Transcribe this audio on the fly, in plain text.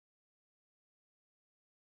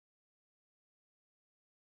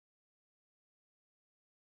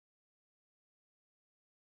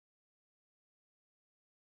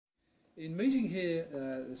In meeting here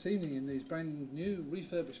this evening in these brand new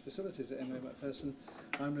refurbished facilities at MA Macpherson,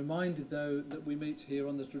 I'm reminded though that we meet here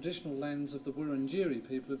on the traditional lands of the Wurundjeri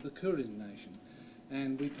people of the Kulin Nation,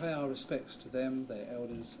 and we pay our respects to them, their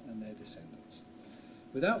elders and their descendants.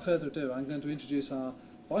 Without further ado, I'm going to introduce our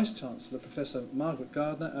Vice-Chancellor, Professor Margaret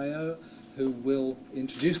Gardner, AO, who will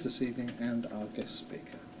introduce this evening, and our guest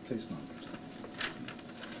speaker. Please, Margaret.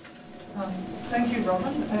 Thank you,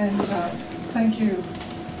 Robin, and thank you,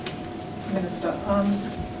 Minister.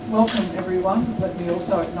 Welcome everyone. Let me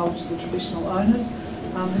also acknowledge the traditional owners.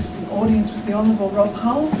 This is an audience with the Honourable Rob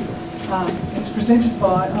Hulls. It's presented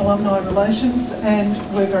by Alumni Relations, and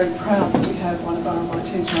we're very proud that we have one of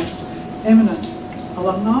RMIT's most eminent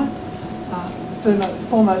alumni, the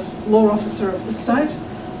foremost law officer of the state,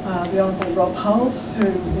 the Honourable Rob Hulls, who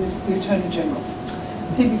is the Attorney General.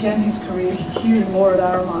 He began his career here in law at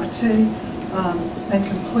RMIT and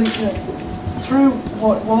completed through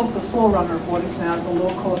what was the forerunner of what is now the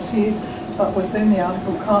law course here, but was then the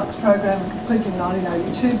Article Clerks program, completed in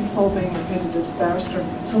 1982 before being admitted as a barrister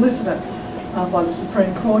and solicitor by the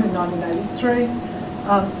Supreme Court in 1983.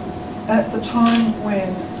 At the time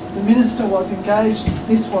when the Minister was engaged,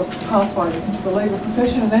 this was the pathway into the legal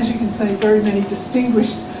profession, and as you can see, very many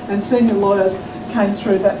distinguished and senior lawyers came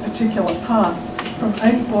through that particular path. From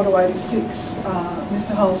 84 to 86,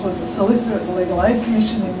 Mr Hulls was a solicitor at the Legal Aid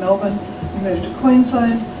Commission in Melbourne. He moved to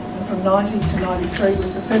Queensland, and from 90 to 93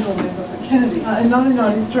 was the federal member for Kennedy. In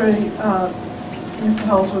 1993, Mr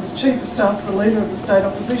Hulls was Chief of Staff to the Leader of the State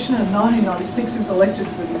Opposition, and in 1996 he was elected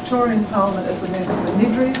to the Victorian Parliament as the member for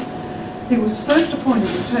Nidri. He was first appointed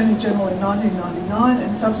Attorney General in 1999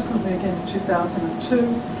 and subsequently again in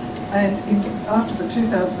 2002. And after the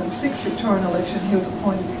 2006 Victorian election, he was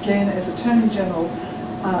appointed again as Attorney General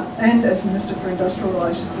and as Minister for Industrial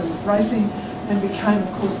Relations and Racing, and became,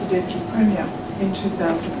 of course, the Deputy Premier in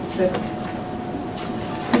 2007.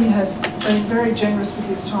 He has been very generous with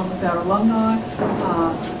his time with our alumni.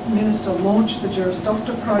 Minister launched the Juris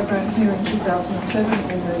Doctor program here in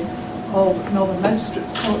 2007 in the old Melbourne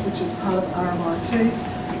Magistrates Court, which is part of RMIT.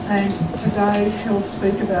 And today he'll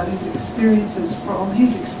speak about his experiences from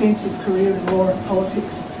his extensive career in law and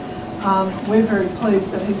politics. We're very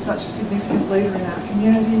pleased that he's such a significant leader in our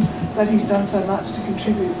community, that he's done so much to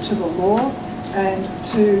contribute to the law and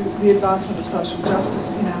to the advancement of social justice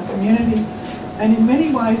in our community. And in many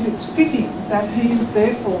ways it's fitting that he is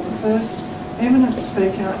therefore the first eminent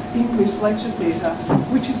speaker in this lecture theatre,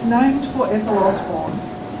 which is named for Ethel Osborne.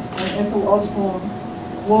 And Ethel Osborne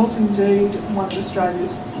was indeed one of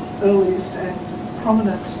Australia's earliest and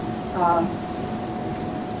prominent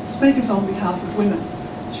speakers on behalf of women.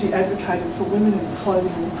 She advocated for women in the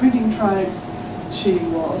clothing and printing trades. She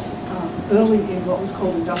was early in what was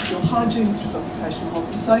called industrial hygiene, which was occupational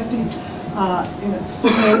health and safety. In its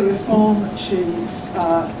earlier form,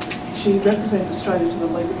 she represented Australia to the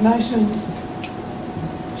League of Nations.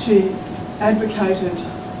 She advocated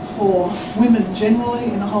for women generally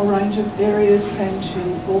in a whole range of areas, and she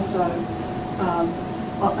also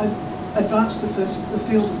advanced the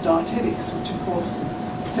field of dietetics, which of course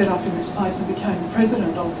set up in this place and became the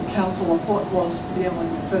president of the council of what was the Emily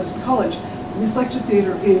Macpherson College. And this lecture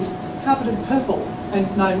theatre is carpeted purple and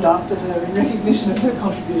named after her in recognition of her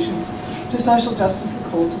contributions to social justice, the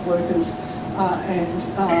cause of workers, and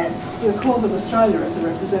the cause of Australia as a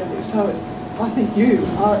representative. So I think you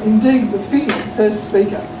are indeed the fitting first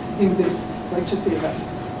speaker in this lecture theatre.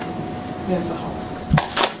 Minister Hulls.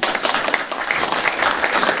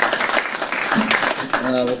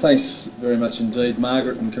 Well, thanks very much indeed,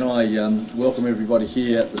 Margaret, and can I welcome everybody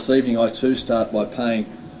here this evening. I too start by paying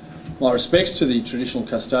my respects to the traditional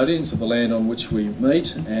custodians of the land on which we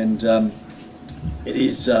meet, and it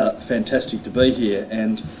is fantastic to be here.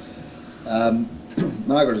 And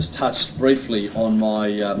Margaret has touched briefly on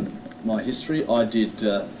my my history. I did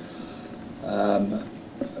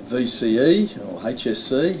VCE or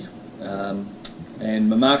HSC, and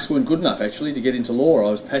my marks weren't good enough actually to get into law.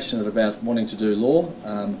 I was passionate about wanting to do law.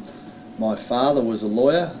 My father was a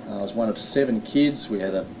lawyer. I was one of 7 kids. We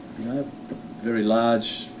had a very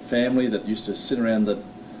large family that used to sit around the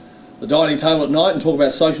dining table at night and talk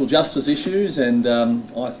about social justice issues, and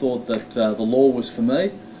I thought that the law was for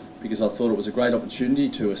me, because I thought it was a great opportunity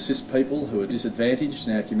to assist people who are disadvantaged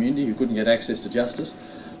in our community, who couldn't get access to justice.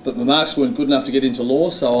 But my marks weren't good enough to get into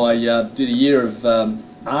law, so I did a year of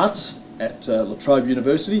arts at La Trobe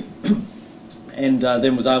University, and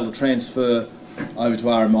then was able to transfer over to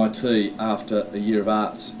RMIT after a year of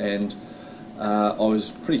arts. And I was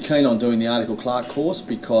pretty keen on doing the Article Clerk course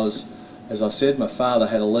because, as I said, my father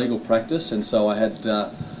had a legal practice, and so I had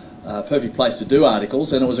a perfect place to do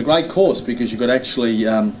articles. And it was a great course because you could actually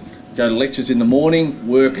go to lectures in the morning,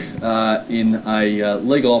 work in a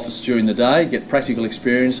legal office during the day, get practical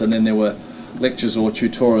experience, and then there were lectures or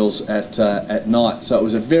tutorials at night. So it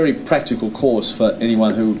was a very practical course for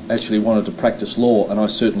anyone who actually wanted to practice law, and I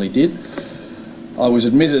certainly did. I was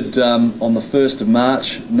admitted on the 1st of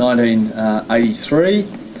March 1983,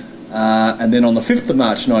 and then on the 5th of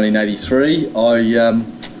March 1983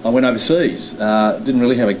 I went overseas. Didn't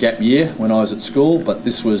really have a gap year when I was at school, but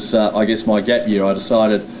this was I guess my gap year. I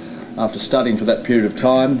decided after studying for that period of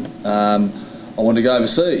time I wanted to go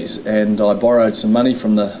overseas, and I borrowed some money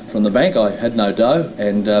from the bank. I had no dough,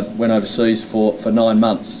 and went overseas for 9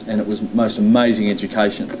 months, and it was the most amazing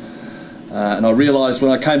education. And I realised when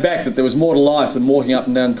I came back that there was more to life than walking up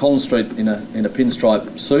and down Collins Street in a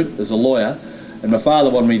pinstripe suit as a lawyer. And my father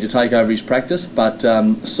wanted me to take over his practice, but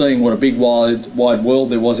seeing what a big wide world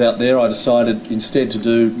there was out there, I decided instead to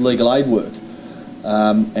do legal aid work.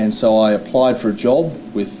 And so I applied for a job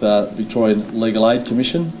with the Victorian Legal Aid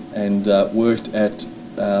Commission, and worked at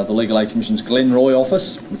the Legal Aid Commission's Glenroy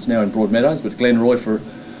office. It's now in Broadmeadows, but Glenroy for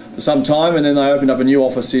some time, and then they opened up a new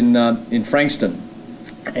office in Frankston,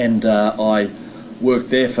 and I worked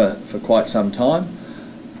there for quite some time.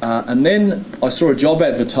 And then I saw a job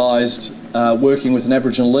advertised working with an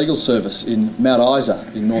Aboriginal legal service in Mount Isa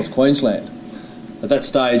in North Queensland. At that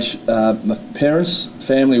stage, my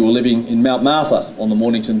family were living in Mount Martha on the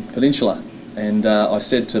Mornington Peninsula, and I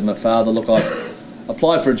said to my father, look, I've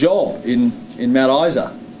applied for a job in Mount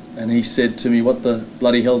Isa. And he said to me, what the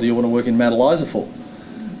bloody hell do you want to work in Mount Isa for?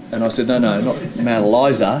 And I said, no, not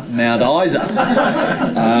Mount Isa, Mount Isa.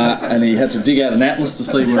 And he had to dig out an atlas to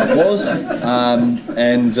see where it was.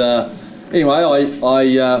 Anyway,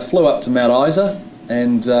 I flew up to Mount Isa,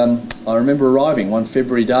 and I remember arriving one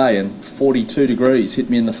February day, and 42 degrees hit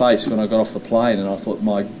me in the face when I got off the plane, and I thought,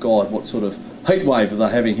 my God, what sort of heat wave are they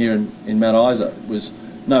having here in Mount Isa? It was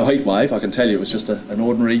no heat wave, I can tell you. It was just an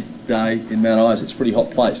ordinary day in Mount Isa. It's a pretty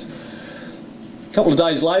hot place. A couple of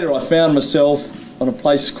days later, I found myself on a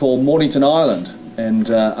place called Mornington Island,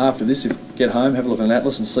 and after this, if you get home, have a look at an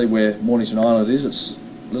atlas and see where Mornington Island is. It's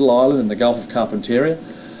a little island in the Gulf of Carpentaria,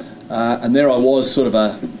 and there I was, sort of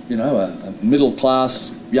a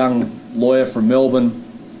middle-class young lawyer from Melbourne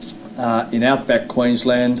in outback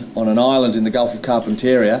Queensland on an island in the Gulf of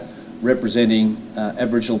Carpentaria, representing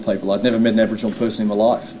Aboriginal people. I'd never met an Aboriginal person in my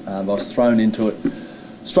life. I was thrown into it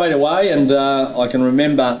straight away, and I can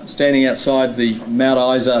remember standing outside the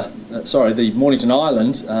the Mornington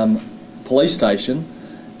Island police station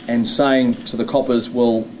and saying to the coppers,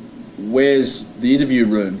 well, where's the interview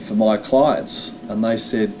room for my clients? And they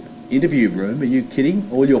said, interview room? Are you kidding?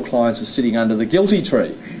 All your clients are sitting under the guilty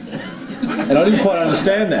tree. And I didn't quite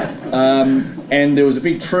understand that. And there was a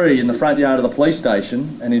big tree in the front yard of the police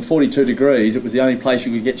station, and in 42 degrees it was the only place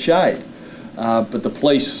you could get shade. But the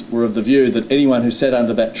police were of the view that anyone who sat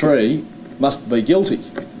under that tree must be guilty,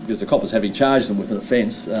 because the coppers, having charged them with an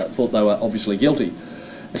offence, thought they were obviously guilty.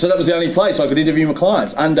 And so that was the only place I could interview my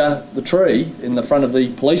clients, under the tree in the front of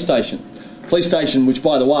the police station. Police station, which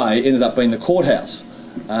by the way ended up being the courthouse,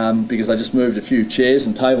 because they just moved a few chairs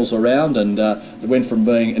and tables around, and it went from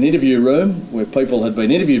being an interview room where people had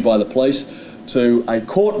been interviewed by the police to a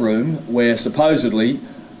courtroom where supposedly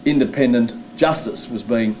independent justice was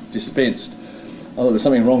being dispensed. I thought there's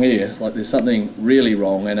something wrong here, like there's something really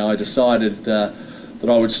wrong, and I decided that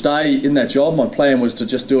I would stay in that job. My plan was to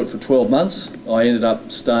just do it for 12 months. I ended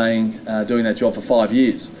up staying, doing that job for 5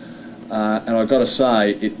 years. And I've got to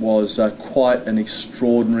say, it was quite an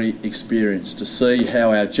extraordinary experience to see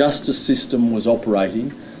how our justice system was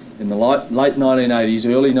operating in the late 1980s,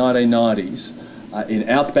 early 1990s, in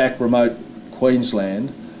outback remote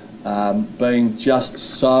Queensland, being just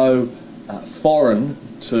so foreign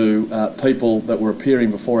to people that were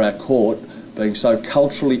appearing before our court, being so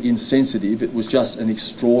culturally insensitive. It was just an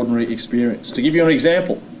extraordinary experience. To give you an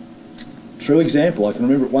example, true example, I can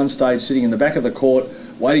remember at one stage sitting in the back of the court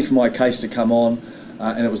waiting for my case to come on,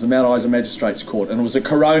 and it was the Mount Isa Magistrates Court, and it was a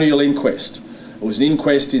coronial inquest. It was an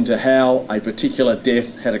inquest into how a particular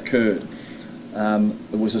death had occurred.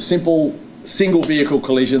 It was a simple single vehicle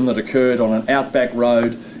collision that occurred on an outback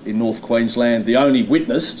road in North Queensland. The only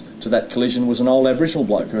witness to that collision was an old Aboriginal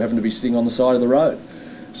bloke who happened to be sitting on the side of the road.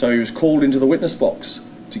 So he was called into the witness box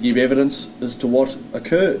to give evidence as to what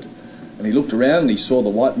occurred. And he looked around and he saw the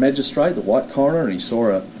white magistrate, the white coroner, and he saw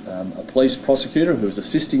a police prosecutor who was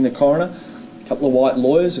assisting the coroner, a couple of white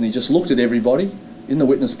lawyers, and he just looked at everybody in the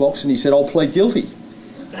witness box and he said, "I'll plead guilty."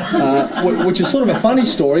 Which is sort of a funny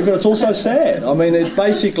story, but it's also sad. I mean, it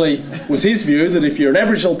basically was his view that if you're an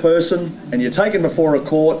Aboriginal person and you're taken before a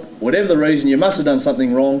court, whatever the reason, you must have done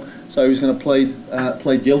something wrong, so he was going to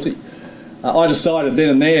plead guilty. I decided then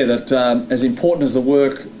and there that as important as the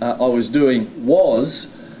work I was doing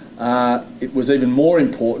was, it was even more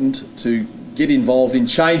important to get involved in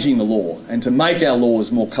changing the law and to make our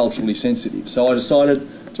laws more culturally sensitive. So I decided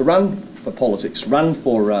to run for politics, run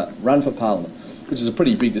for Parliament, which is a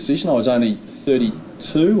pretty big decision. I was only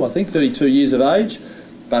 32 years of age,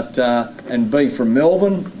 but and being from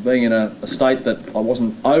Melbourne, being in a state that I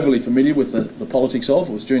wasn't overly familiar with the politics of,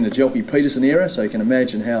 it was during the Jelke-Peterson era, so you can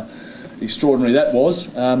imagine how extraordinary that was,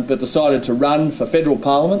 but decided to run for federal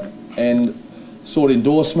Parliament and sought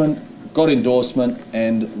endorsement, got endorsement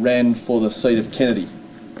and ran for the seat of Kennedy,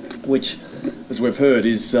 which, as we've heard,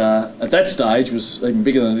 is at that stage was even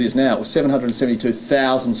bigger than it is now. It was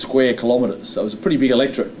 772,000 square kilometres, so it was a pretty big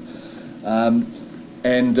electorate.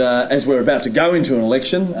 As we're about to go into an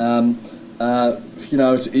election, you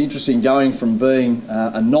know, it's interesting going from being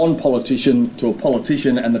a non-politician to a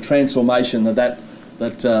politician and the transformation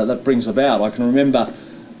that brings about. I can remember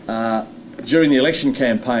during the election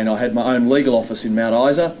campaign, I had my own legal office in Mount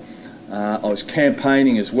Isa. I was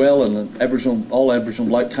campaigning as well, and an old Aboriginal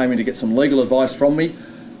bloke came in to get some legal advice from me,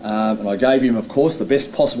 and I gave him, of course, the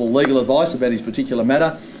best possible legal advice about his particular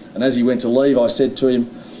matter. And as he went to leave, I said to him,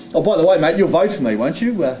 "Oh, by the way, mate, you'll vote for me, won't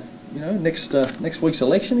you? You know, next week's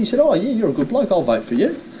election." He said, "Oh, yeah, you're a good bloke. I'll vote for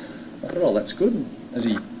you." I thought, "Oh, that's good." And as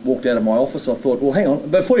he walked out of my office, I thought, "Well, hang on,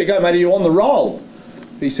 before you go, mate, are you on the roll?"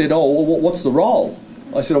 He said, "Oh, well, what's the roll?"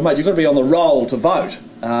 I said, "Oh, mate, you've got to be on the roll to vote."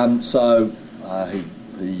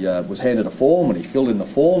 He was handed a form and he filled in the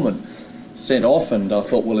form and sent off, and I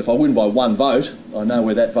thought, well, if I win by one vote, I know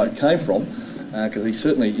where that vote came from, because he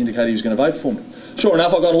certainly indicated he was going to vote for me. Sure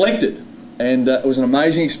enough, I got elected, and it was an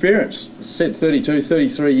amazing experience. As I said,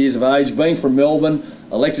 33 years of age, being from Melbourne,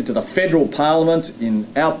 elected to the federal Parliament in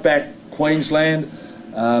outback Queensland.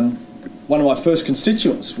 One of my first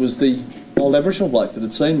constituents was the old Aboriginal bloke that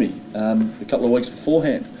had seen me a couple of weeks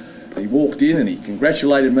beforehand. He walked in and he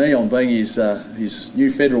congratulated me on being his new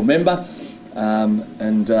federal member, and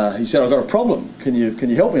he said, "I've got a problem. Can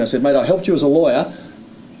you help me?" I said, "Mate, I helped you as a lawyer.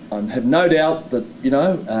 I have no doubt that, you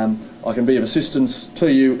know, I can be of assistance to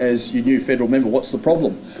you as your new federal member. What's the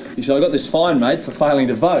problem?" He said, "I got this fine, mate, for failing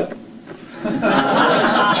to vote."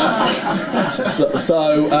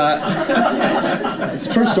 It's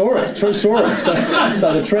a true story.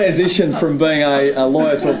 So the transition from being a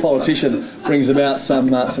lawyer to a politician brings about some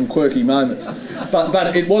quirky moments.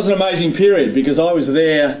 But it was an amazing period, because I was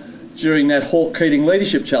there during that Hawke-Keating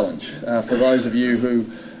Leadership Challenge, for those of you who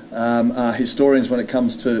are historians when it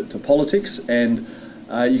comes to politics, and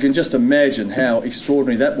you can just imagine how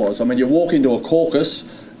extraordinary that was. I mean, you walk into a caucus,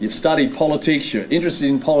 you've studied politics, you're interested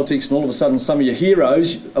in politics, and all of a sudden some of your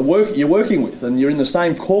heroes you're working with, and you're in the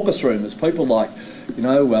same caucus room as people like, you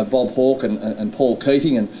know, Bob Hawke and Paul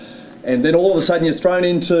Keating, and then all of a sudden you're thrown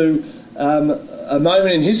into a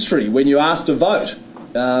moment in history when you're asked to vote.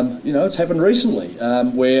 You know, it's happened recently,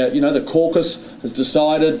 where, you know, the caucus has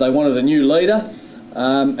decided they wanted a new leader,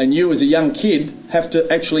 and you as a young kid have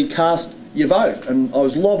to actually cast your vote. And I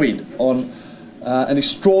was lobbied on an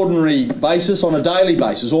extraordinary basis, on a daily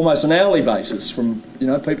basis, almost an hourly basis, from, you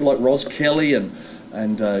know, people like Ros Kelly and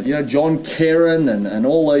you know, John Kerrin and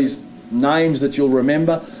all these names that you'll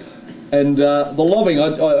remember. And the lobbying,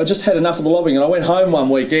 I just had enough of the lobbying, and I went home one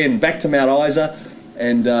weekend, back to Mount Isa,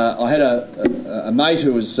 and I had a mate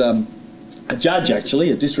who was a judge, actually,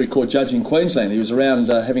 a district court judge in Queensland. He was around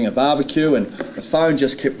having a barbecue, and the phone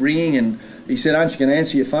just kept ringing, and he said, "Aren't you going to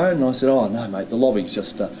answer your phone?" And I said, "Oh, no, mate, the lobbying's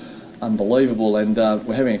just unbelievable." And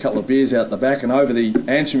we're having a couple of beers out the back, and over the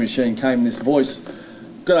answering machine came this voice,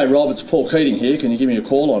 "G'day, Rob, it's Paul Keating here. Can you give me a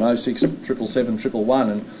call on 06 777 111?"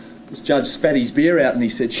 And this judge spat his beer out and he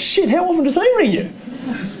said, "Shit, how often does he ring you?"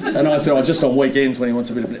 And I said, "Oh, just on weekends when he wants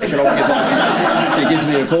a bit of economic advice, he gives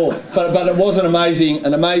me a call." But it was an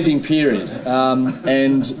amazing period. So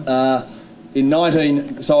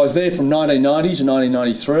I was there from 1990 to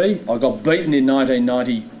 1993. I got beaten in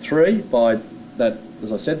 1993 by that,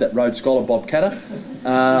 as I said, that Rhodes Scholar, Bob Catter.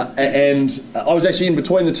 And I was actually in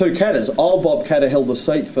between the two Catters. Old Bob Catter held the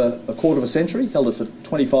seat for a quarter of a century, held it for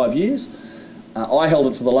 25 years. I held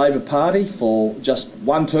it for the Labor Party for just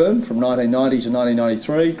one term, from 1990 to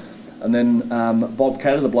 1993. And then Bob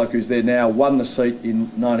Catter, the bloke who's there now, won the seat in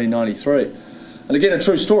 1993. And again, a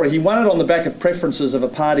true story. He won it on the back of preferences of a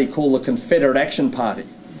party called the Confederate Action Party.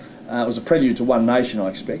 It was a prelude to One Nation, I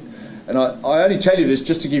expect. And I only tell you this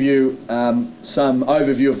just to give you some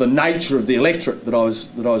overview of the nature of the electorate that I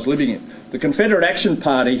was living in. The Confederate Action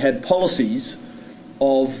Party had policies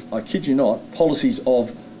of, I kid you not, policies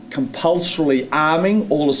of compulsorily arming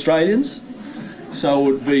all Australians, so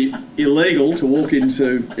it would be illegal to walk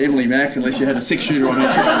into Emily Mac unless you had a 6-shooter on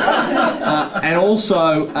each. And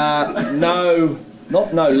also, no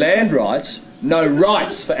land rights, no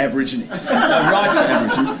rights for Aborigines. No rights for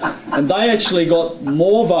Aborigines. And they actually got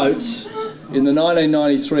more votes in the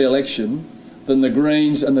 1993 election than the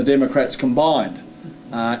Greens and the Democrats combined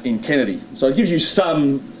in Kennedy. So it gives you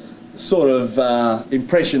some sort of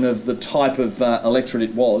impression of the type of electorate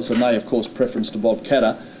it was, and they of course preferenced to Bob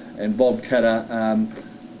Katter, and Bob Katter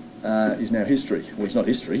is now history. Well, he's not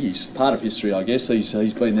history, he's part of history, I guess.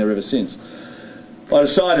 He's been there ever since. I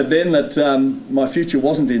decided then that my future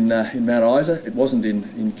wasn't in Mount Isa, it wasn't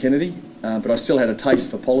in Kennedy, but I still had a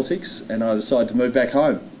taste for politics, and I decided to move back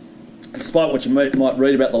home. Despite what you might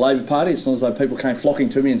read about the Labor Party, it's not as though people came flocking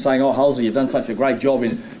to me and saying, "Oh, Halsey, you've done such a great job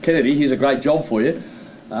in Kennedy, here's a great job for you."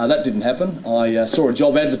 That didn't happen. I saw a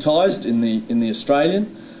job advertised in the Australian,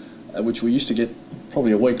 which we used to get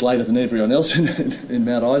probably a week later than everyone else in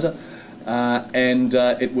Mount Isa, and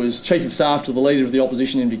it was Chief of Staff to the Leader of the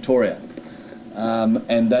Opposition in Victoria.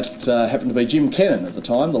 And that happened to be Jim Kennan at the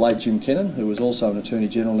time, the late Jim Kennan, who was also an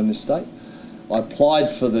Attorney-General in this state. I applied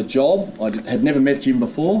for the job. I had never met Jim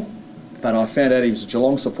before, but I found out he was a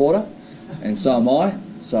Geelong supporter, and so am I.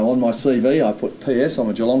 So on my CV I put PS, I'm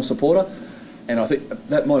a Geelong supporter, and I think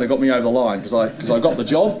that might have got me over the line because I got the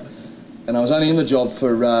job, and I was only in the job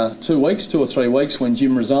for 2 or 3 weeks when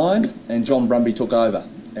Jim resigned and John Brumby took over.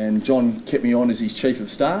 And John kept me on as his Chief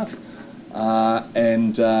of Staff,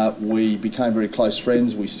 and we became very close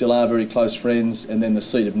friends. We still are very close friends. And then the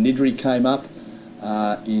seat of Niddrie came up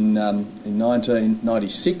in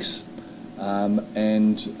 1996,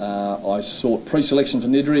 and I sought pre-selection for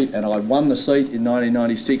Niddrie, and I won the seat in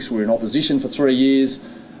 1996. We were in opposition for 3 years,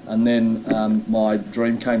 and then my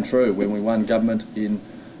dream came true when we won government in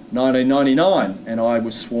 1999, and I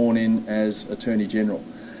was sworn in as Attorney-General.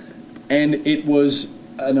 And it was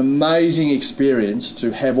an amazing experience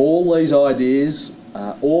to have all these ideas,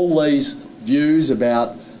 all these views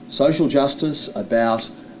about social justice, about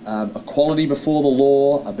equality before the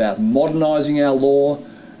law, about modernising our law.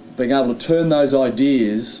 Being able to turn those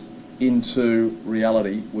ideas into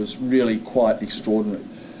reality was really quite extraordinary.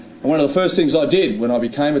 And one of the first things I did when I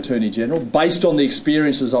became Attorney-General, based on the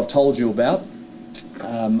experiences I've told you about,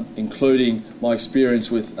 including my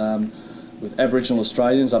experience with Aboriginal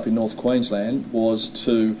Australians up in North Queensland, was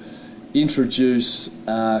to introduce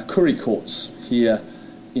Koori courts here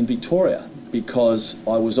in Victoria, because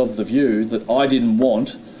I was of the view that I didn't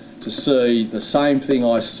want to see the same thing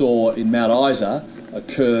I saw in Mount Isa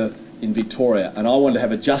occur in Victoria. And I wanted to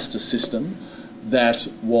have a justice system that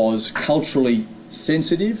was culturally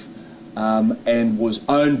sensitive and was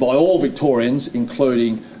owned by all Victorians,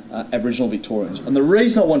 including Aboriginal Victorians. And the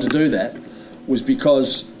reason I wanted to do that was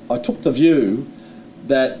because I took the view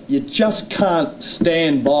that you just can't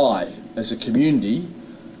stand by as a community,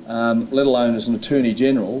 let alone as an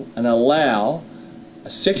Attorney-General, and allow a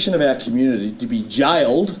section of our community to be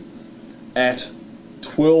jailed at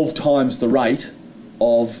 12 times the rate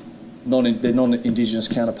of their non-Indigenous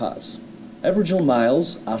counterparts. Aboriginal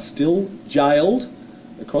males are still jailed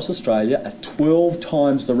across Australia at 12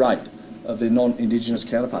 times the rate of their non-Indigenous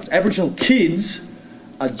counterparts. Aboriginal kids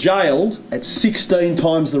are jailed at 16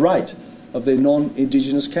 times the rate of their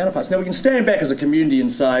non-Indigenous counterparts. Now, we can stand back as a community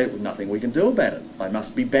and say, well, nothing we can do about it. They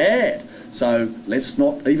must be bad. So let's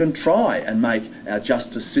not even try and make our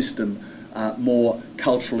justice system more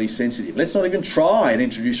culturally sensitive. Let's not even try and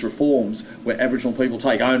introduce reforms where Aboriginal people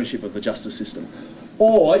take ownership of the justice system.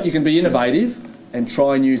 Or you can be innovative and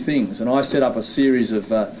try new things. And I set up a series of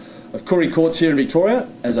Koori courts here in Victoria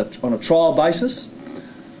on a trial basis.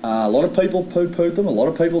 A lot of people poo-pooed them. A lot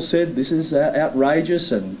of people said this is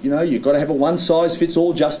outrageous, and you've got to have a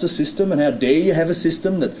one-size-fits-all justice system, and how dare you have a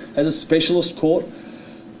system that has a specialist court.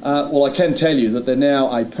 Well, I can tell you that they're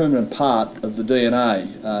now a permanent part of the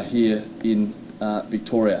DNA here in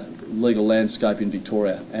Victoria, legal landscape in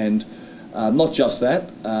Victoria. And not just that,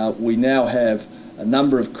 we now have a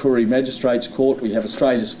number of Koori Magistrates Court. We have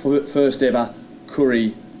Australia's first ever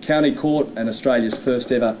Koori County Court and Australia's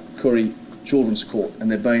first ever Koori Children's Court,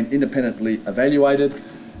 and they've been independently evaluated,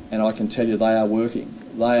 and I can tell you they are working.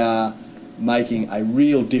 They are making a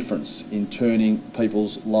real difference in turning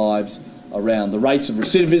people's lives around. The rates of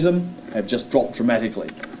recidivism have just dropped dramatically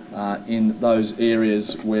in those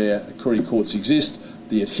areas where Koori courts exist.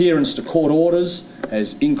 The adherence to court orders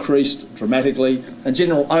has increased dramatically, and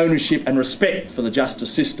general ownership and respect for the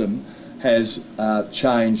justice system has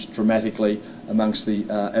changed dramatically amongst the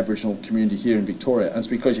Aboriginal community here in Victoria. And it's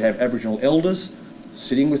because you have Aboriginal elders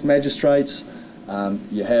sitting with magistrates,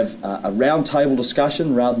 you have a round table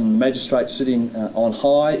discussion rather than the magistrates sitting on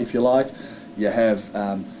high, if you like. you have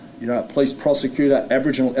a police prosecutor,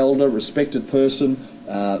 Aboriginal elder, respected person,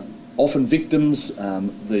 often victims,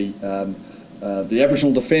 the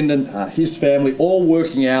Aboriginal defendant, his family, all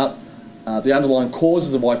working out the underlying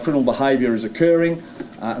causes of why criminal behaviour is occurring,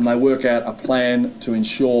 and they work out a plan to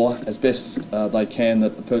ensure as best they can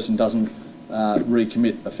that the person doesn't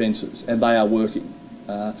recommit offences, and they are working.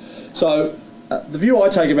 So the view I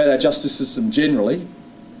take about our justice system generally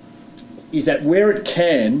is that where it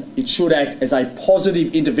can, it should act as a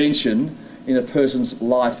positive intervention in a person's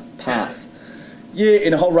life path. Yeah,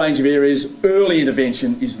 in a whole range of areas, early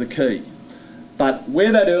intervention is the key. But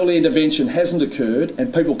where that early intervention hasn't occurred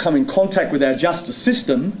and people come in contact with our justice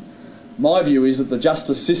system, my view is that the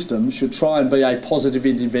justice system should try and be a positive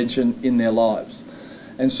intervention in their lives.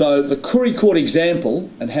 And so the Koori Court example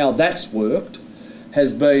and how that's worked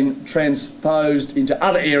has been transposed into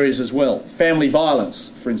other areas as well. Family violence,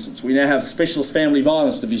 for instance. We now have specialist family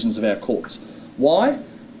violence divisions of our courts. Why?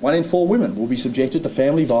 1 in 4 women will be subjected to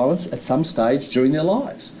family violence at some stage during their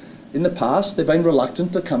lives. In the past, they've been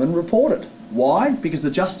reluctant to come and report it. Why? Because the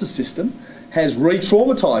justice system has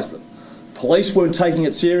re-traumatised them. Police weren't taking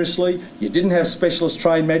it seriously, you didn't have specialist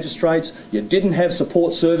trained magistrates, you didn't have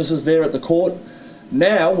support services there at the court.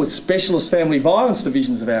 Now, with specialist family violence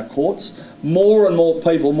divisions of our courts, more and more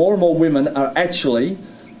people, more and more women are actually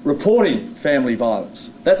reporting family violence.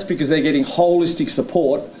 That's because they're getting holistic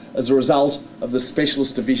support as a result of the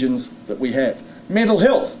specialist divisions that we have. Mental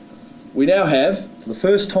health. We now have, for the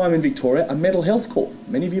first time in Victoria, a mental health court.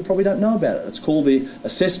 Many of you probably don't know about it. It's called the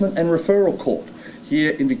Assessment and Referral Court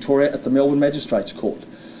here in Victoria at the Melbourne Magistrates Court.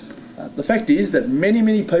 The fact is that many,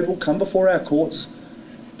 many people come before our courts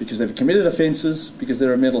because they've committed offences, because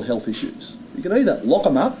there are mental health issues. You can either lock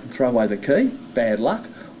them up and throw away the key, bad luck,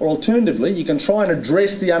 or alternatively you can try and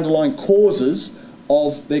address the underlying causes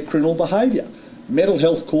of their criminal behaviour. Mental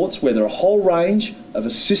health courts, where there are a whole range of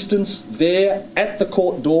assistance there at the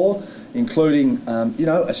court door, including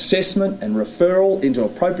assessment and referral into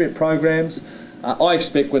appropriate programs. I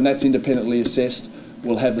expect when that's independently assessed,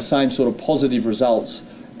 we'll have the same sort of positive results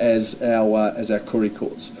as our Koori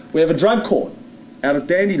courts. We have a drug court out of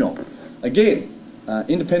Dandenong. Again,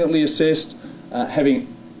 independently assessed,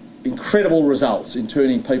 having incredible results in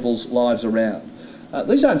turning people's lives around.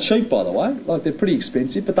 These aren't cheap, by the way, like they're pretty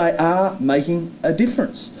expensive, but they are making a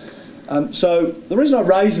difference. So the reason I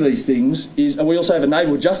raise these things is, and we also have a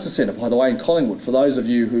neighbourhood justice centre, by the way, in Collingwood. For those of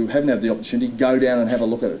you who haven't had the opportunity, go down and have a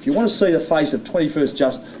look at it. If you want to see the face of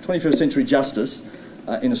 21st century justice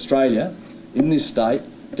in Australia, in this state,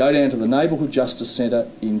 go down to the Neighbourhood Justice Centre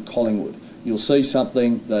in Collingwood. You'll see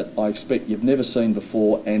something that I expect you've never seen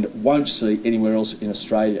before and won't see anywhere else in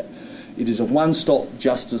Australia. It is a one-stop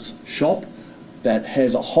justice shop that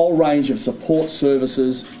has a whole range of support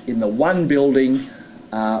services in the one building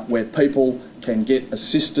where people can get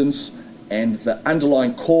assistance and the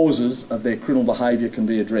underlying causes of their criminal behaviour can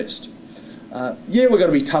be addressed. Yeah, we've got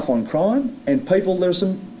to be tough on crime, and there are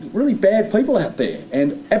some really bad people out there,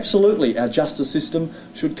 and absolutely our justice system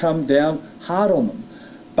should come down hard on them.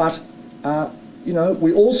 But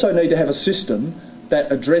we also need to have a system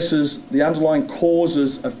that addresses the underlying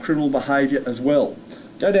causes of criminal behaviour as well.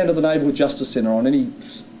 Go down to the Neighbourhood Justice Centre on any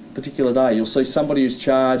particular day. You'll see somebody who's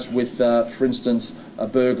charged with, for instance, a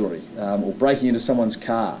burglary or breaking into someone's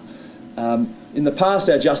car. In the past,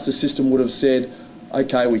 our justice system would have said,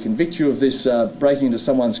 okay, we convict you of this breaking into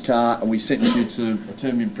someone's car and we sentence you to a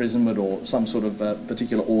term of imprisonment or some sort of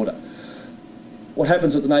particular order. What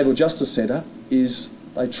happens at the Neighbourhood Justice Centre is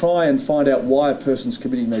they try and find out why a person's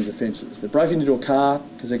committing these offences. They're breaking into a car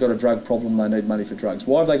because they've got a drug problem, they need money for drugs.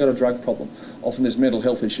 Why have they got a drug problem? Often there's mental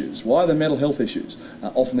health issues. Why are there mental health issues?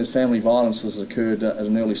 Often there's family violence that's occurred at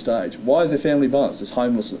an early stage. Why is there family violence? There's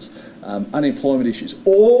homelessness, unemployment issues.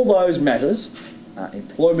 All those matters,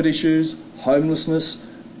 employment issues, homelessness,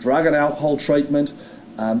 drug and alcohol treatment,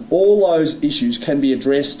 all those issues can be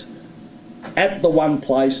addressed at the one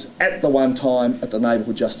place, at the one time, at the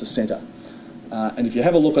Neighbourhood Justice Centre. And if you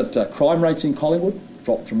have a look at crime rates in Collingwood,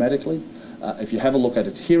 dropped dramatically. If you have a look at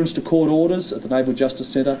adherence to court orders at the Neighbourhood Justice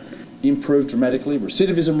Centre, improved dramatically.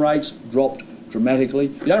 Recidivism rates dropped dramatically.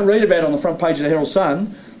 You don't read about it on the front page of the Herald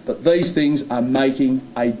Sun, but these things are making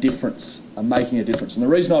a difference, And the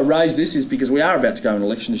reason I raise this is because we are about to go in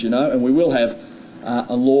election, as you know, and we will have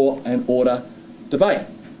a law and order debate.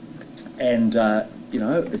 And,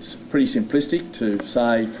 it's pretty simplistic to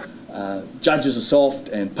say judges are soft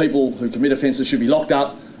and people who commit offences should be locked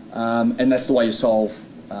up, and that's the way you solve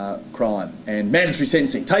crime. And mandatory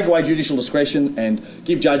sentencing. Take away judicial discretion and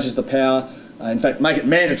give judges the power, in fact, make it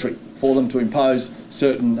mandatory for them to impose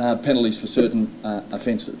certain penalties for certain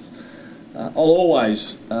offences.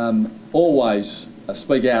 I'll always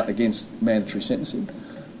speak out against mandatory sentencing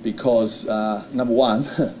because, number one,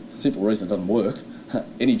 the simple reason it doesn't work.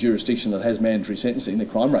 Any jurisdiction that has mandatory sentencing, the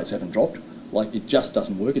crime rates haven't dropped. Like, it just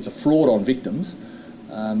doesn't work. It's a fraud on victims.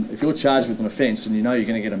 If you're charged with an offence and you know you're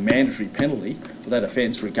going to get a mandatory penalty for that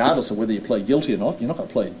offence, regardless of whether you plead guilty or not, you're not going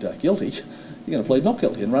to plead guilty. You're going to plead not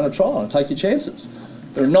guilty and run a trial and take your chances.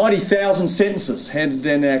 There are 90,000 sentences handed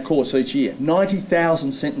down our courts each year.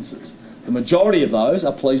 90,000 sentences. The majority of those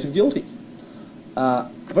are pleas of guilty. A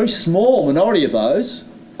very small minority of those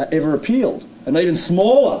are ever appealed. An even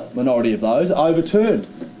smaller minority of those are overturned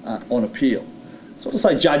on appeal. It's not to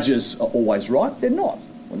say judges are always right. They're not.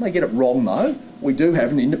 When they get it wrong, though, we do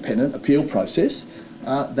have an independent appeal process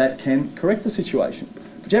that can correct the situation.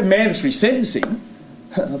 But you have mandatory sentencing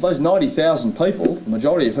of those 90,000 people, the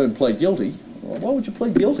majority of whom plead guilty. Well, why would you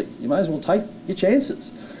plead guilty? You may as well take your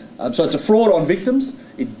chances. So it's a fraud on victims.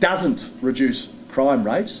 It doesn't reduce crime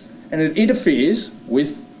rates, and it interferes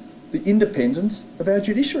with the independence of our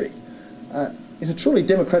judiciary. In a truly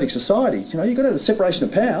democratic society, you've got to have the separation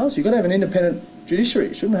of powers. You've got to have an independent judiciary.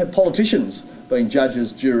 You shouldn't have politicians being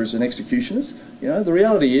judges, jurors and executioners. The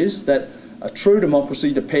reality is that a true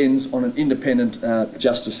democracy depends on an independent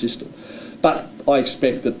justice system. But I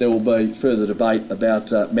expect that there will be further debate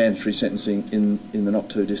about mandatory sentencing in the not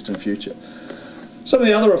too distant future. Some of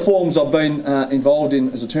the other reforms I've been involved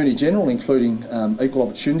in as Attorney-General, including equal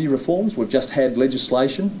opportunity reforms. We've just had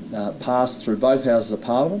legislation passed through both Houses of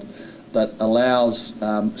Parliament that allows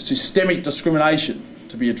systemic discrimination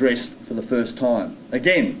to be addressed for the first time.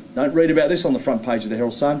 Again, don't read about this on the front page of the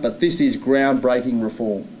Herald Sun, but this is groundbreaking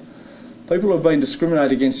reform. People who have been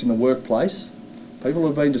discriminated against in the workplace, people who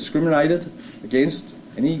have been discriminated against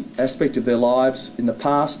any aspect of their lives in the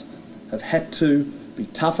past have had to be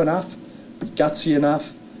tough enough, be gutsy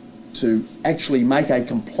enough to actually make a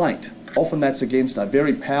complaint. Often that's against a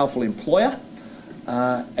very powerful employer,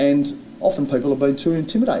 and often people have been too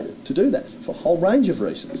intimidated to do that for a whole range of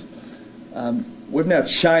reasons. We've now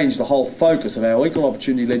changed the whole focus of our equal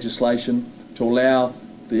opportunity legislation to allow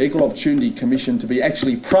the Equal Opportunity Commission to be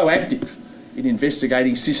actually proactive in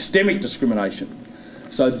investigating systemic discrimination,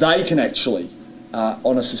 so they can actually,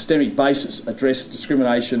 on a systemic basis, address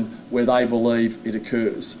discrimination where they believe it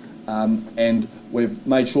occurs. And we've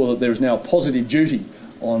made sure that there is now a positive duty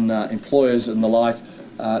on employers and the like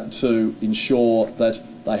to ensure that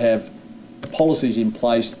they have policies in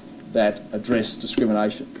place that address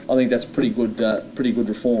discrimination. I think that's pretty good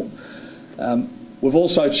reform. We've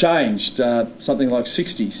also changed something like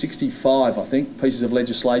 65, I think, pieces of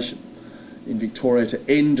legislation in Victoria to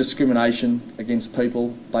end discrimination against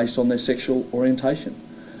people based on their sexual orientation.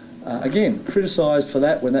 Again, criticised for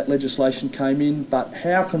that when that legislation came in, but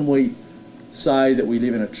how can we say that we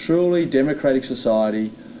live in a truly democratic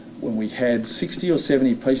society when we had 60 or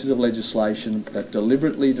 70 pieces of legislation that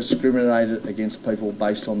deliberately discriminated against people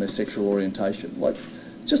based on their sexual orientation? Like,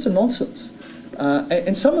 it's just a nonsense.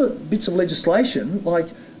 And some of the bits of legislation, like,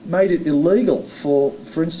 made it illegal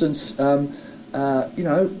for instance, gay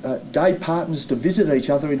partners to visit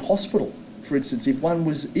each other in hospital, for instance, if one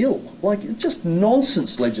was ill. Like, just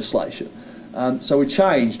nonsense legislation. So we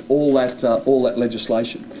changed all that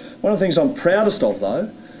legislation. One of the things I'm proudest of,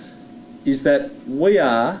 though, is that we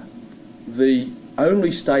are the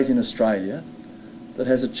only state in Australia that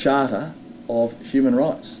has a charter of human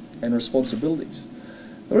rights and responsibilities.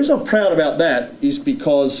 The reason I'm proud about that is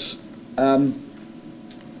because I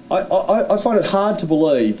find it hard to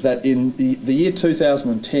believe that in the year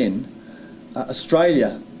 2010,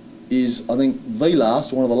 Australia is, I think, one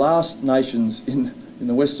of the last nations in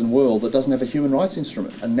the Western world that doesn't have a human rights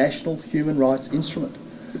instrument, a national human rights instrument.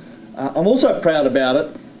 I'm also proud about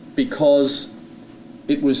it because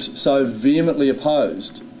it was so vehemently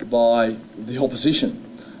opposed by the opposition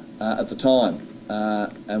at the time,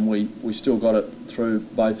 and we still got it through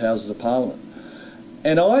both Houses of Parliament.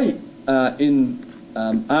 And I, in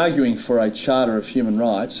arguing for a Charter of Human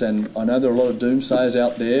Rights, and I know there are a lot of doomsayers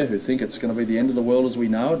out there who think it's going to be the end of the world as we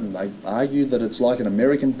know it, and they argue that it's like an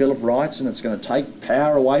American Bill of Rights and it's going to take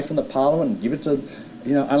power away from the Parliament and give it to,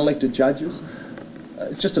 unelected judges.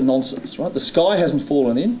 It's just a nonsense, right? The sky hasn't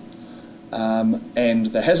fallen in, and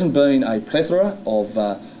there hasn't been a plethora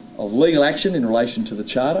of legal action in relation to the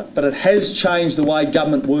Charter, but it has changed the way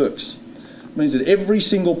government works. It means that every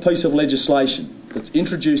single piece of legislation that's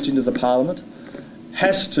introduced into the Parliament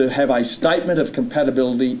has to have a statement of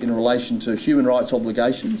compatibility in relation to human rights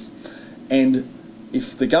obligations, and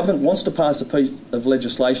if the government wants to pass a piece of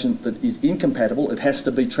legislation that is incompatible, it has to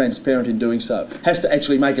be transparent in doing so. It has to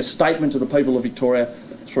actually make a statement to the people of Victoria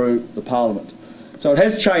through the Parliament. So it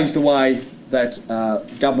has changed the way that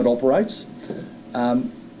government operates.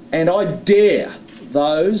 And I dare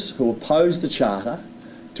those who oppose the Charter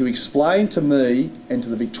to explain to me and to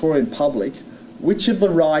the Victorian public which of the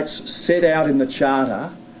rights set out in the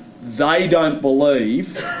Charter they don't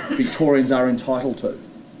believe Victorians are entitled to.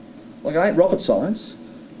 Like, it ain't rocket science.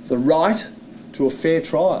 The right to a fair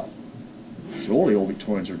trial. Surely all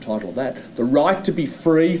Victorians are entitled to that. The right to be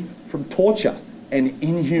free from torture and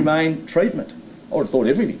inhumane treatment. I would have thought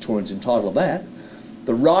every Victorian's entitled to that.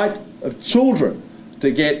 The right of children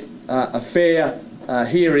to get a fair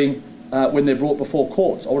hearing when they're brought before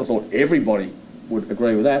courts. I would have thought everybody would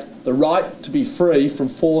agree with that. The right to be free from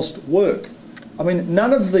forced work. I mean,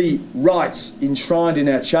 none of the rights enshrined in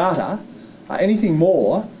our Charter are anything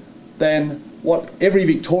more than what every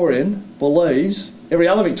Victorian believes every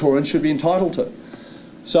other Victorian should be entitled to.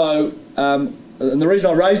 So, and the reason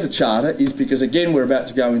I raise the Charter is because, again, we're about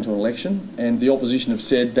to go into an election, and the opposition have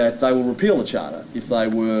said that they will repeal the Charter if they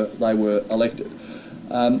were elected.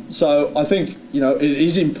 So I think, you know, it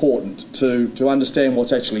is important to understand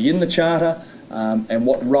what's actually in the Charter and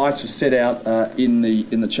what rights are set out in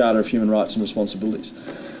the Charter of Human Rights and Responsibilities.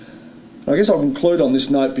 I guess I'll conclude on this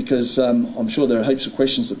note because I'm sure there are heaps of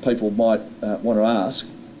questions that people might want to ask.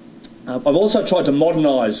 I've also tried to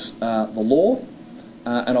modernise the law,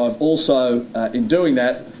 and I've also, in doing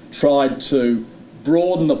that, tried to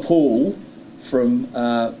broaden the pool from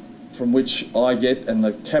which I get and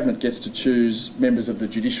the Cabinet gets to choose members of the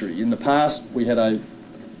judiciary. In the past, we had a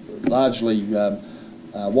largely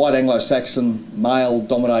white Anglo-Saxon,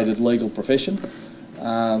 male-dominated legal profession.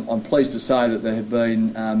 I'm pleased to say that there have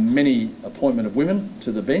been many appointment of women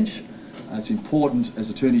to the bench. It's important as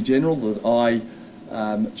Attorney General that I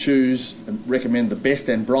choose and recommend the best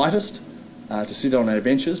and brightest to sit on our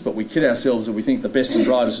benches, but we kid ourselves that we think the best and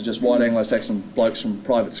brightest are just white Anglo-Saxon blokes from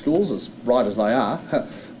private schools, as bright as they are.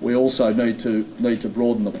 We also need to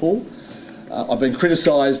broaden the pool. I've been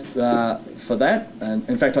criticised for that, and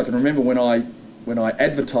in fact I can remember when I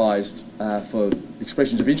advertised for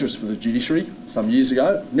expressions of interest for the judiciary some years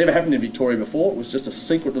ago. Never happened in Victoria before. It was just a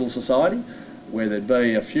secret little society where there'd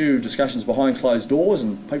be a few discussions behind closed doors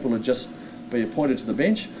and people would just be appointed to the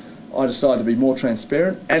bench. I decided to be more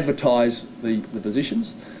transparent, advertise the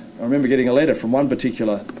positions. I remember getting a letter from one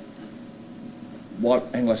particular white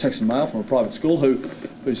Anglo-Saxon male from a private school who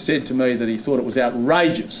said to me that he thought it was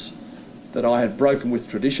outrageous that I had broken with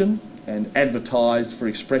tradition and advertised for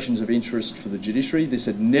expressions of interest for the judiciary. This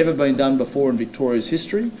had never been done before in Victoria's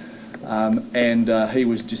history, and he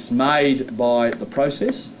was dismayed by the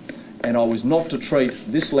process, and I was not to treat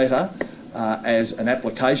this letter as an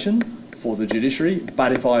application for the judiciary,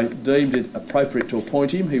 but if I deemed it appropriate to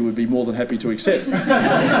appoint him, he would be more than happy to accept. But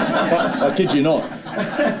I kid you not.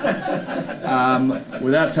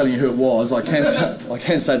 Without telling you who it was, I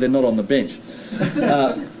can say they're not on the bench.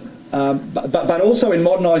 But also in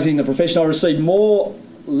modernising the profession, I received more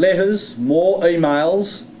letters, more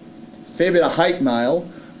emails, a fair bit of hate mail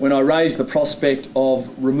when I raised the prospect of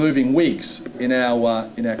removing wigs in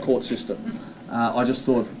our court system. I just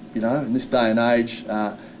thought, you know, in this day and age,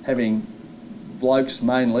 having blokes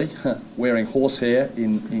mainly wearing horsehair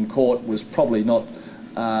in court was probably not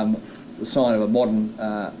the sign of a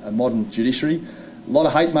modern judiciary. A lot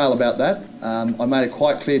of hate mail about that. I made it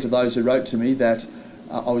quite clear to those who wrote to me that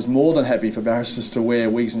I was more than happy for barristers to wear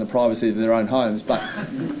wigs in the privacy of their own homes, but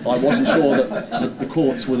I wasn't sure that the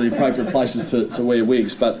courts were the appropriate places to wear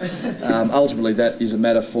wigs. But ultimately, that is a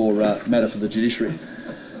matter for the judiciary.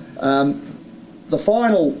 The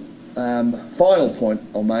final point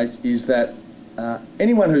I'll make is that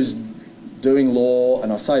anyone who's doing law,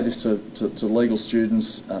 and I say this to legal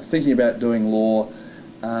students thinking about doing law,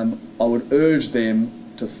 I would urge them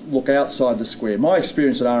to look outside the square. My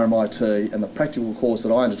experience at RMIT and the practical course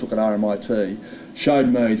that I undertook at RMIT showed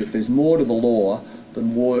me that there's more to the law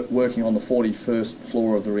than working on the 41st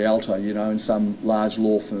floor of the Rialto, you know, in some large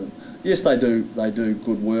law firm. Yes, they do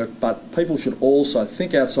good work, but people should also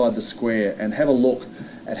think outside the square and have a look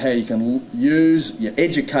at how you can use your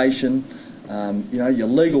education, you know, your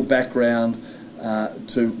legal background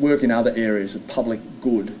to work in other areas of public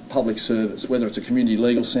good, public service, whether it's a community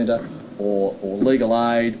legal centre or legal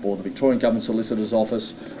aid or the Victorian Government Solicitor's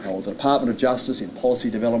Office or the Department of Justice in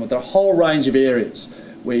policy development. There are a whole range of areas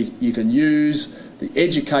where you can use the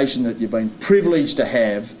education that you've been privileged to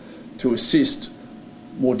have to assist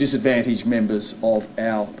more disadvantaged members of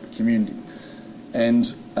our community.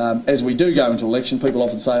 And as we do go into election, people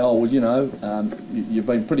often say, "Oh, well, you know, you've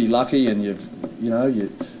been pretty lucky, and you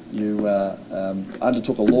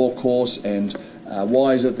undertook a law course, and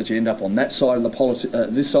why is it that you end up on that side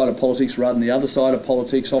of this side of politics rather than the other side of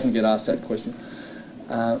politics?" Often get asked that question.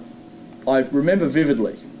 I remember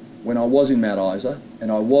vividly when I was in Mount Isa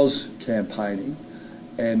and I was campaigning,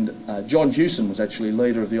 and John Hewson was actually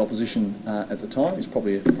leader of the opposition at the time. He's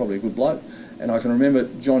probably a good bloke. And I can remember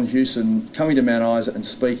John Hewson coming to Mount Isa and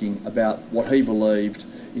speaking about what he believed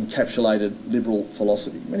encapsulated Liberal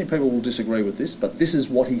philosophy. Many people will disagree with this, but this is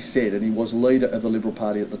what he said, and he was leader of the Liberal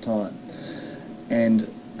Party at the time. And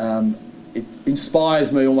it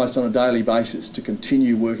inspires me almost on a daily basis to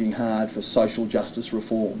continue working hard for social justice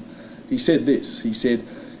reform. He said this, he said,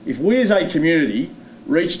 if we as a community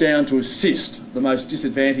reach down to assist the most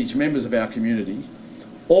disadvantaged members of our community,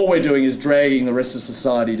 all we're doing is dragging the rest of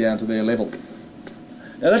society down to their level.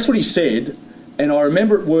 Now that's what he said, and I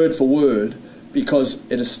remember it word for word because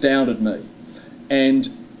it astounded me. And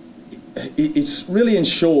it's really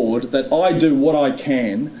ensured that I do what I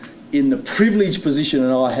can in the privileged position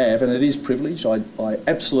that I have, and it is privileged, I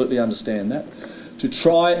absolutely understand that, to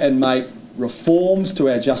try and make reforms to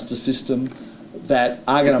our justice system that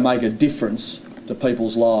are going to make a difference to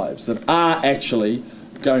people's lives, that are actually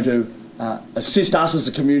going to assist us as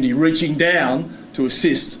a community reaching down to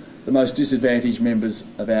assist the most disadvantaged members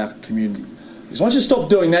of our community. Because once you stop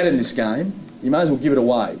doing that in this game, you may as well give it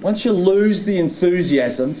away. Once you lose the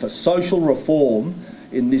enthusiasm for social reform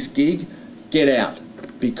in this gig, get out.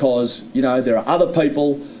 Because, you know, there are other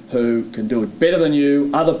people who can do it better than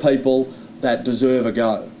you, other people that deserve a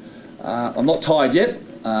go. I'm not tired yet.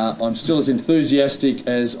 I'm still as enthusiastic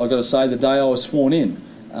as, I've got to say, the day I was sworn in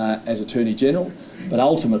as Attorney General. But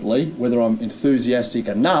ultimately, whether I'm enthusiastic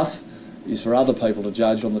enough is for other people to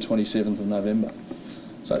judge on the 27th of November.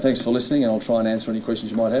 So thanks for listening, and I'll try and answer any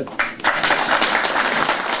questions you might have.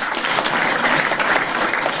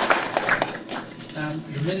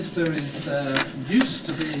 The Minister is used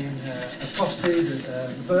to being accosted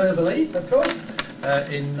verbally, of course,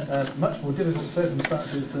 in much more difficult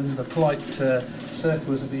circumstances than the polite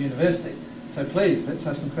circles of the university. So please, let's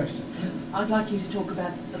have some questions. I'd like you to talk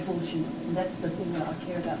about abortion, and that's the thing that I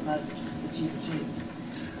care about most that you've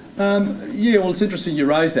achieved. Yeah, well, it's interesting you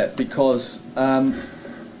raise that because the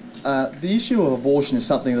issue of abortion is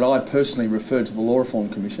something that I personally referred to the Law Reform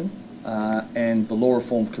Commission, and the Law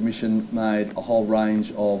Reform Commission made a whole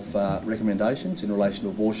range of recommendations in relation to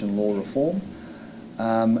abortion law reform,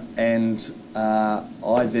 and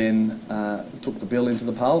I then took the bill into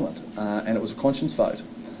the Parliament, and it was a conscience vote.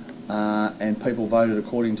 And people voted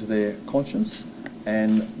according to their conscience,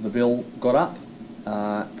 and the bill got up.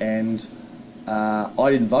 And I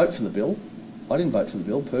didn't vote for the bill. I didn't vote for the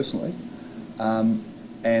bill personally.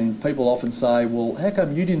 And people often say, well, how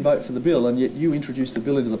come you didn't vote for the bill and yet you introduced the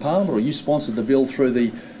bill into the Parliament, or you sponsored the bill through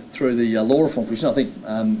the Law Reform Commission? I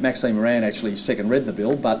think Maxine Moran actually second read the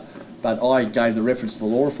bill, but I gave the reference to the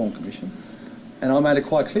Law Reform Commission, and I made it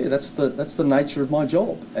quite clear that's the nature of my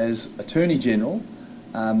job as Attorney General.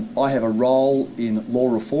 I have a role in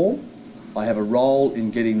law reform. I have a role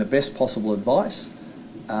in getting the best possible advice,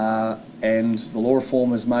 and the Law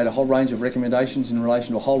Reform has made a whole range of recommendations in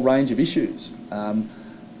relation to a whole range of issues.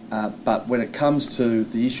 But when it comes to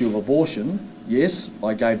the issue of abortion, yes,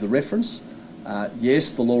 I gave the reference.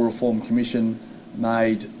 Yes, the Law Reform Commission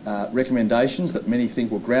made recommendations that many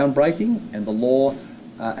think were groundbreaking, and the law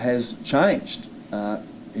has changed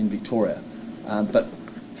in Victoria. But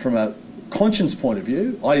from a conscience point of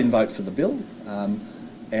view, I didn't vote for the bill,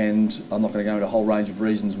 and I'm not going to go into a whole range of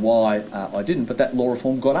reasons why I didn't, but that law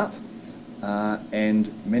reform got up,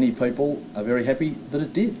 and many people are very happy that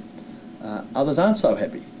it did. Others aren't so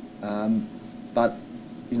happy. But,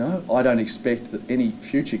 you know, I don't expect that any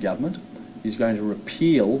future government is going to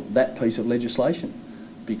repeal that piece of legislation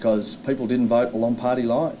because people didn't vote along party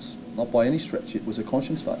lines, not by any stretch. It was a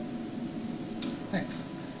conscience vote. Thanks.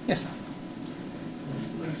 Yes, sir.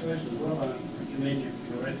 Congratulations. Well, I commend you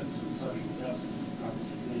for your efforts in social justice,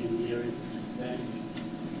 particularly in the area of disadvantage.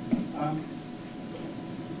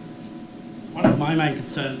 One of my main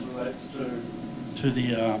concerns relates to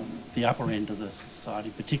the upper end of the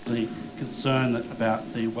society, particularly concern about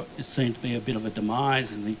what is seen to be a bit of a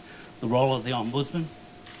demise in the role of the Ombudsman,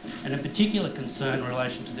 and in particular concern in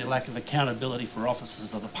relation to the lack of accountability for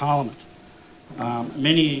officers of the Parliament.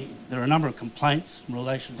 There are a number of complaints in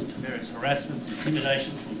relation to various harassments,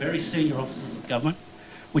 intimidations from very senior officers of government,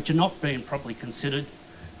 which are not being properly considered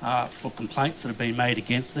for complaints that have been made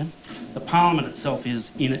against them. The Parliament itself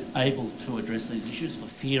is unable to address these issues for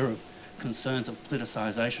fear of concerns of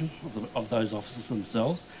politicisation of those officers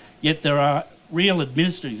themselves. Yet there are real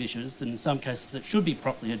administrative issues that in some cases that should be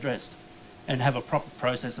properly addressed and have a proper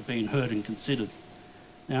process of being heard and considered.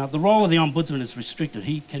 Now, the role of the Ombudsman is restricted.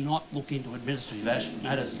 He cannot look into administrative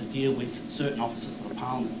matters to deal with certain officers of the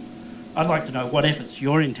Parliament. I'd like to know what efforts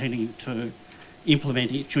you're intending to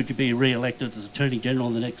implementing, should you be re-elected as Attorney General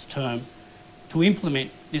in the next term, to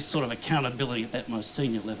implement this sort of accountability at that most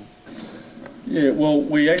senior level? Yeah, well,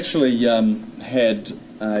 we actually had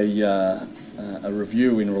a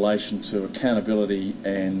review in relation to accountability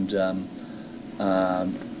and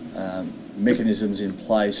mechanisms in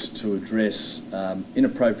place to address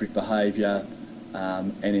inappropriate behaviour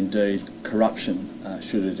and indeed corruption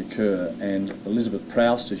should it occur. And Elizabeth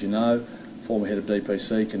Proust, as you know, former head of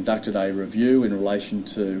DPC, conducted a review in relation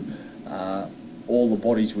to all the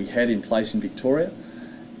bodies we had in place in Victoria,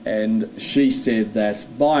 and she said that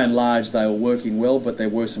by and large they were working well, but there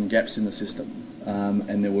were some gaps in the system,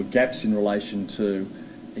 and there were gaps in relation to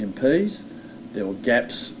MPs. There were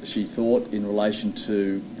gaps, she thought, in relation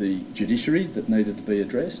to the judiciary that needed to be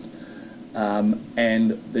addressed,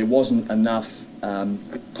 and there wasn't enough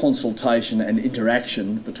consultation and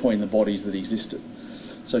interaction between the bodies that existed.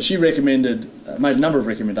 So she recommended, made a number of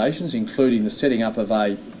recommendations, including the setting up of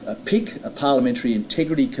a PIC, a Parliamentary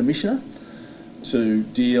Integrity Commissioner, to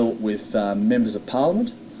deal with members of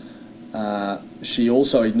Parliament. She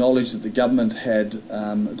also acknowledged that the government had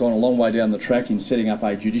gone a long way down the track in setting up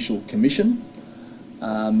a Judicial Commission,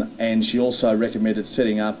 and she also recommended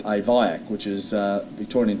setting up a VIAC, which is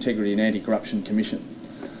Victorian Integrity and Anti-Corruption Commission.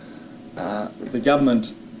 The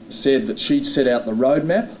government said that she'd set out the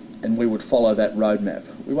roadmap and we would follow that roadmap.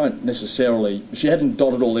 We won't necessarily, she hadn't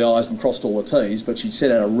dotted all the I's and crossed all the T's, but she'd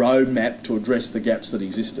set out a roadmap to address the gaps that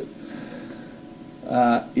existed.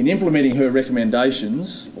 In implementing her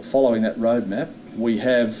recommendations, or following that roadmap, we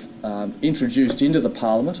have introduced into the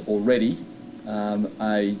Parliament already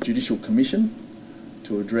a Judicial Commission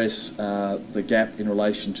to address the gap in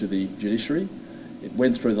relation to the judiciary. It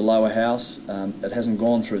went through the lower house, it hasn't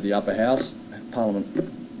gone through the upper house. Parliament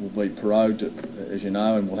will be prorogued, as you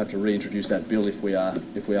know, and we'll have to reintroduce that bill if we are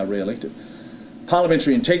re-elected.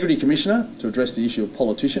 Parliamentary Integrity Commissioner to address the issue of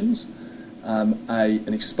politicians.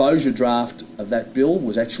 An exposure draft of that bill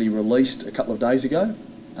was actually released a couple of days ago.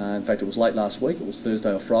 In fact, it was late last week, it was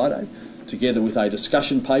Thursday or Friday, together with a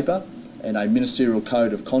discussion paper and a ministerial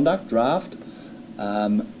code of conduct draft.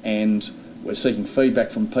 And we're seeking feedback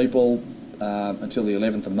from people until the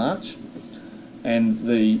 11th of March. And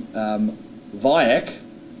the VIAC,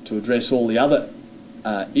 to address all the other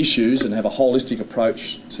issues and have a holistic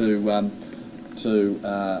approach to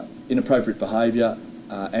inappropriate behaviour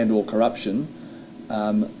and or corruption,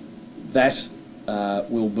 that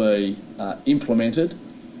will be implemented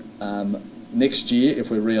next year if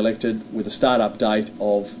we're re-elected, with a start-up date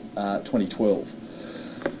of 2012.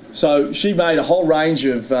 So she made a whole range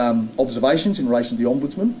of observations in relation to the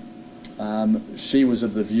Ombudsman. She was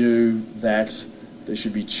of the view that there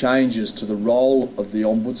should be changes to the role of the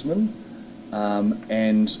Ombudsman,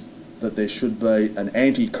 and that there should be an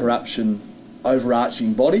anti-corruption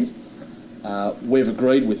overarching body. We've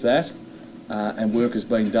agreed with that, and work is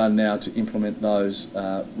being done now to implement those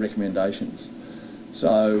recommendations.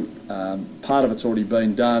 So part of it's already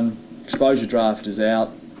been done, exposure draft is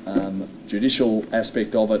out, judicial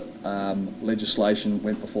aspect of it, legislation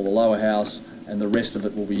went before the lower house, and the rest of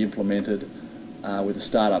it will be implemented with a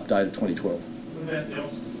start-up date of 2012. What about the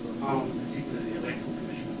officers of the Parliament, particularly the Electoral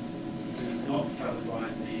Commissioner, who's not covered by the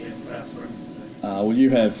Proust recommendation? Well, you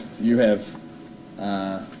have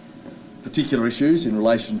particular issues in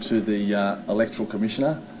relation to the Electoral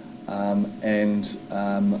Commissioner, and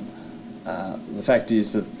the fact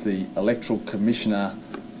is that the Electoral Commissioner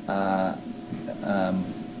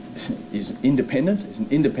is independent, is an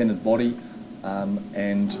independent body,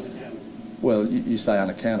 and, well, you say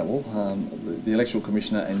unaccountable. The Electoral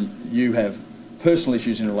Commissioner, and you have personal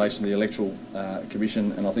issues in relation to the Electoral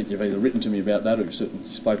Commission, and I think you've either written to me about that or you've certainly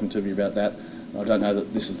spoken to me about that. I don't know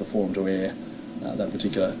that this is the forum to air that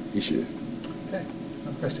particular issue. Okay,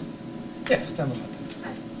 another question. Yes, down the line.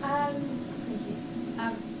 Thank you.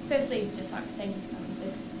 Firstly, just like to thank you for coming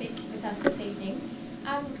to speak with us this evening.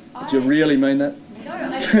 Do you really mean that? No,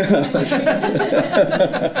 I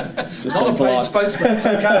Just not a paid spokesman, it's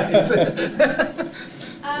okay.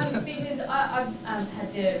 because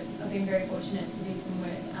I've been very fortunate to do some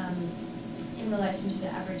work in relation to the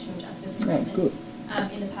Aboriginal Justice Agreement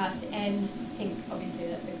in the past, and think obviously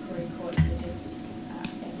that the Koori courts are just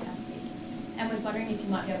fantastic. And was wondering if you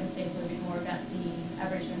might be able to speak a little bit more about the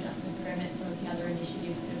Aboriginal Justice Agreement, some of the other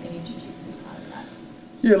initiatives that have been introduced as part of that.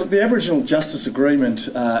 Yeah, look, the Aboriginal Justice Agreement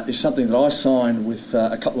is something that I signed with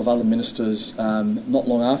a couple of other ministers not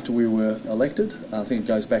long after we were elected. I think it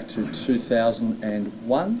goes back to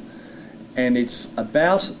 2001, and it's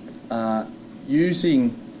about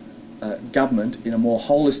using government in a more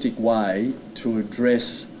holistic way to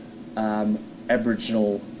address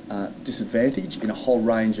Aboriginal disadvantage in a whole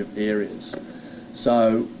range of areas.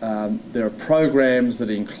 So there are programs that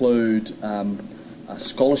include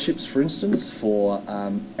scholarships, for instance, for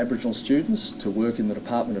Aboriginal students to work in the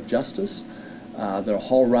Department of Justice. There are a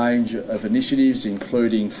whole range of initiatives,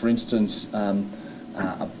 including, for instance,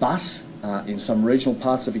 a bus in some regional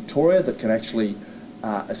parts of Victoria that can actually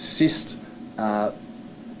assist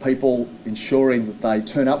people ensuring that they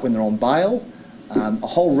turn up when they're on bail. A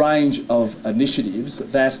whole range of initiatives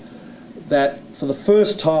that for the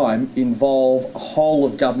first time involve a whole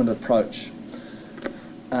of government approach.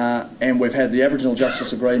 And we've had the Aboriginal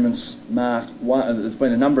Justice Agreements mark one. There's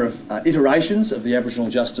been a number of iterations of the Aboriginal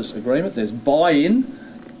Justice Agreement. There's buy-in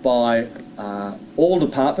by all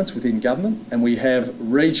departments within government, and we have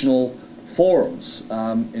regional forums.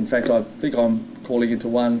 In fact, I think I'm calling into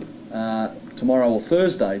one tomorrow or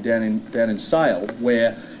Thursday down in Sale,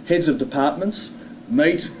 where heads of departments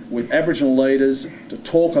meet with Aboriginal leaders to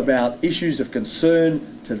talk about issues of concern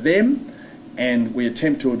to them, and we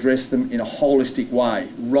attempt to address them in a holistic way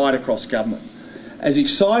right across government. As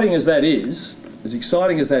exciting as that is,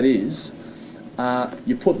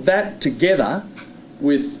 you put that together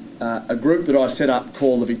with a group that I set up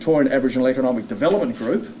called the Victorian Aboriginal Economic Development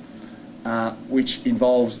Group, which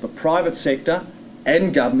involves the private sector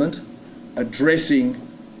and government addressing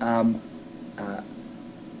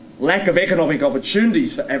lack of economic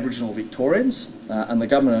opportunities for Aboriginal Victorians, and the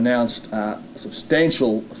government announced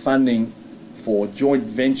substantial funding for joint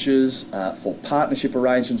ventures, for partnership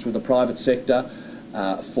arrangements with the private sector,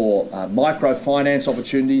 for microfinance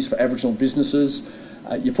opportunities for Aboriginal businesses.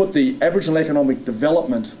 You put the Aboriginal economic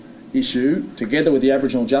development issue together with the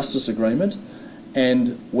Aboriginal Justice Agreement,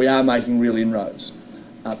 and we are making real inroads.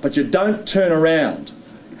 But you don't turn around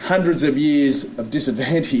hundreds of years of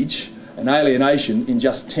disadvantage and alienation in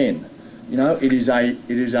just 10. You know, it is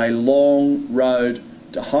a long road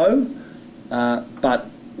to hoe, but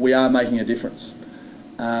we are making a difference.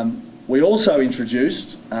 We also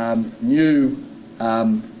introduced new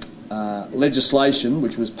legislation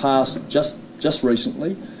which was passed just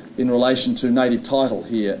recently in relation to native title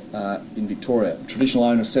here in Victoria, Traditional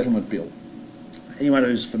Owner Settlement Bill. Anyone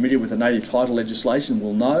who's familiar with the native title legislation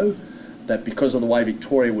will know that because of the way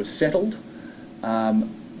Victoria was settled,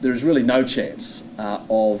 there is really no chance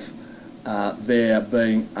of there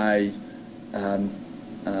being a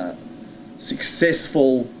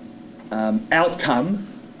successful outcome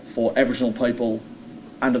for Aboriginal people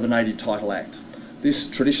under the Native Title Act. This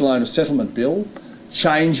Traditional Owner Settlement Bill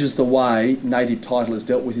changes the way native title is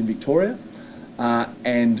dealt with in Victoria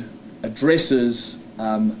and addresses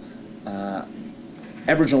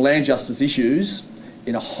Aboriginal land justice issues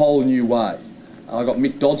in a whole new way. I got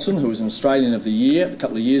Mick Dodson, who was an Australian of the Year a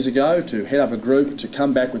couple of years ago, to head up a group to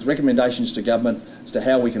come back with recommendations to government as to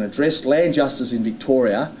how we can address land justice in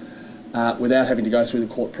Victoria without having to go through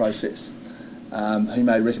the court process. He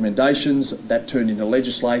made recommendations that turned into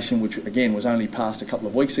legislation, which again was only passed a couple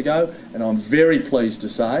of weeks ago, and I'm very pleased to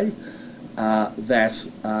say that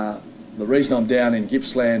the reason I'm down in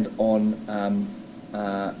Gippsland on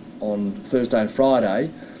Thursday and Friday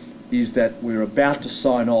is that we're about to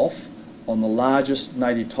sign off on the largest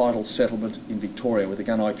native title settlement in Victoria with the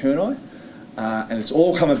Gunai Kurnai, and it's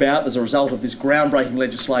all come about as a result of this groundbreaking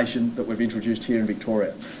legislation that we've introduced here in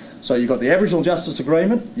Victoria. So you've got the Aboriginal Justice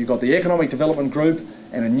Agreement, you've got the Economic Development Group,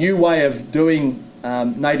 and a new way of doing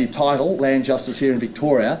native title, land justice here in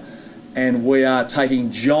Victoria, and we are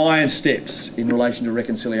taking giant steps in relation to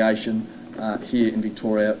reconciliation here in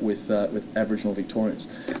Victoria with Aboriginal Victorians.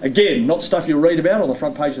 Again, not stuff you'll read about on the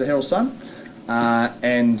front page of the Herald Sun,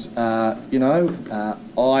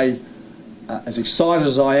 as excited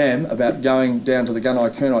as I am about going down to the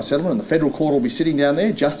Gunai Kurnai settlement, and the federal court will be sitting down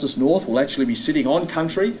there. Justice North will actually be sitting on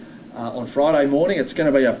country on Friday morning. It's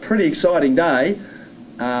going to be a pretty exciting day.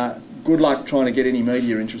 Good luck trying to get any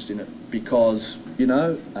media interest in it, because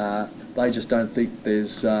they just don't think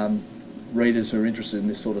there's readers who are interested in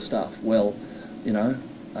this sort of stuff. Well,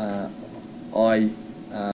 I